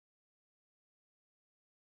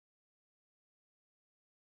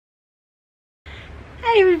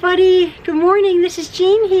Hey everybody, good morning. This is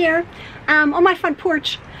Jean here on my front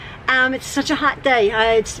porch. It's such a hot day.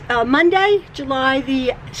 It's Monday, July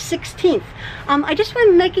the 16th. I just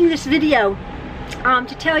wanted making this video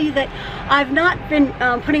to tell you that I've not been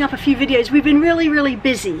putting up a few videos. We've been really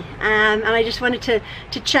busy, and I just wanted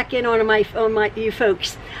to check in on you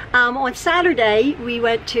folks. On Saturday we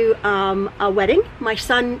went to a wedding. My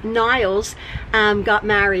son Niles got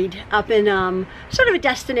married up in sort of a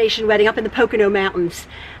destination wedding up in the Pocono Mountains,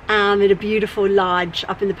 in a beautiful lodge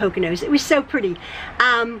up in the Poconos. It was so pretty.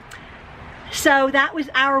 So that was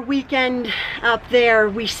our weekend up there.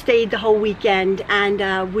 We stayed the whole weekend,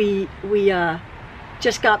 and we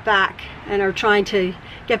just got back and are trying to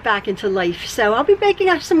get back into life. So I'll be making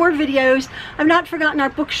up some more videos. I've not forgotten our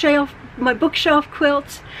bookshelf, my bookshelf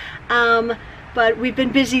quilts, but we've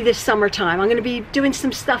been busy this summertime. I'm going to be doing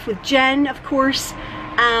some stuff with Jen, of course,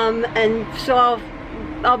 and so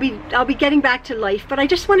I'll be getting back to life. But I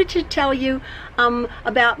just wanted to tell you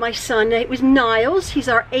about my son. It was Niles. He's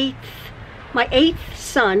my eighth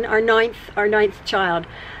son. Our ninth child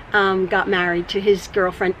got married to his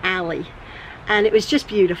girlfriend Allie, and it was just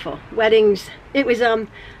beautiful. Weddings, it was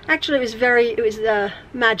actually it was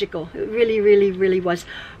magical. It really was.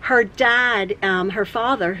 Her dad, her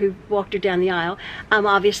father, who walked her down the aisle,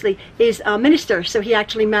 obviously is a minister, so he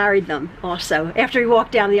actually married them also after he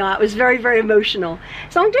walked down the aisle. It was very emotional.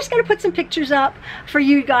 So I'm just going to put some pictures up for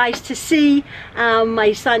you guys to see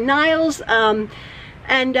my son Niles, and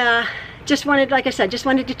just wanted, like I said, just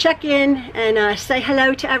wanted to check in and say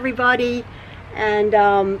hello to everybody. And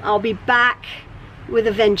I'll be back with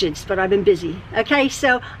a vengeance, but I've been busy. Okay,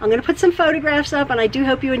 so I'm going to put some photographs up, and I do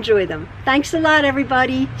hope you enjoy them. Thanks a lot,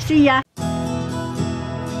 everybody. See ya.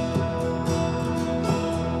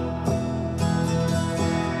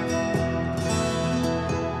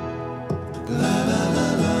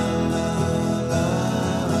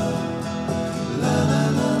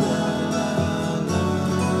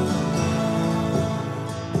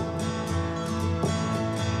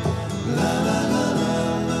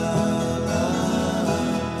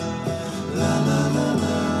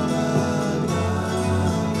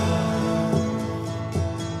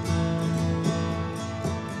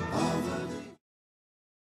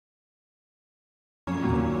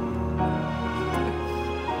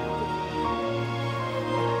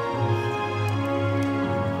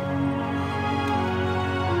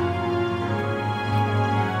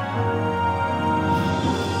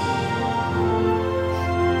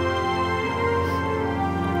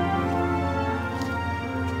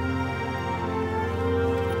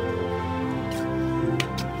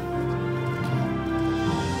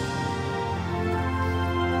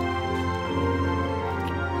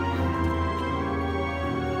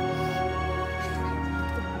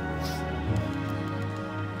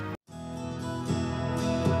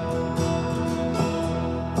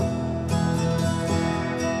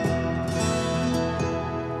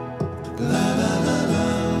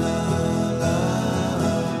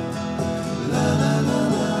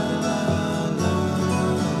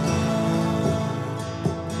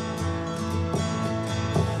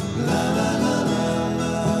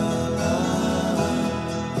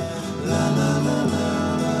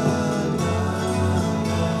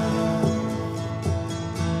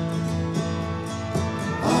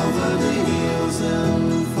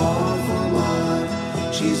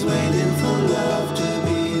 She's waiting for love to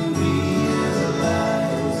be realized.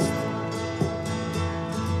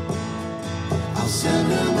 I'll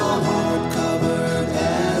send her my heart covered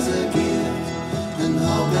as a gift, and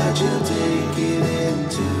hope that you'll take it in.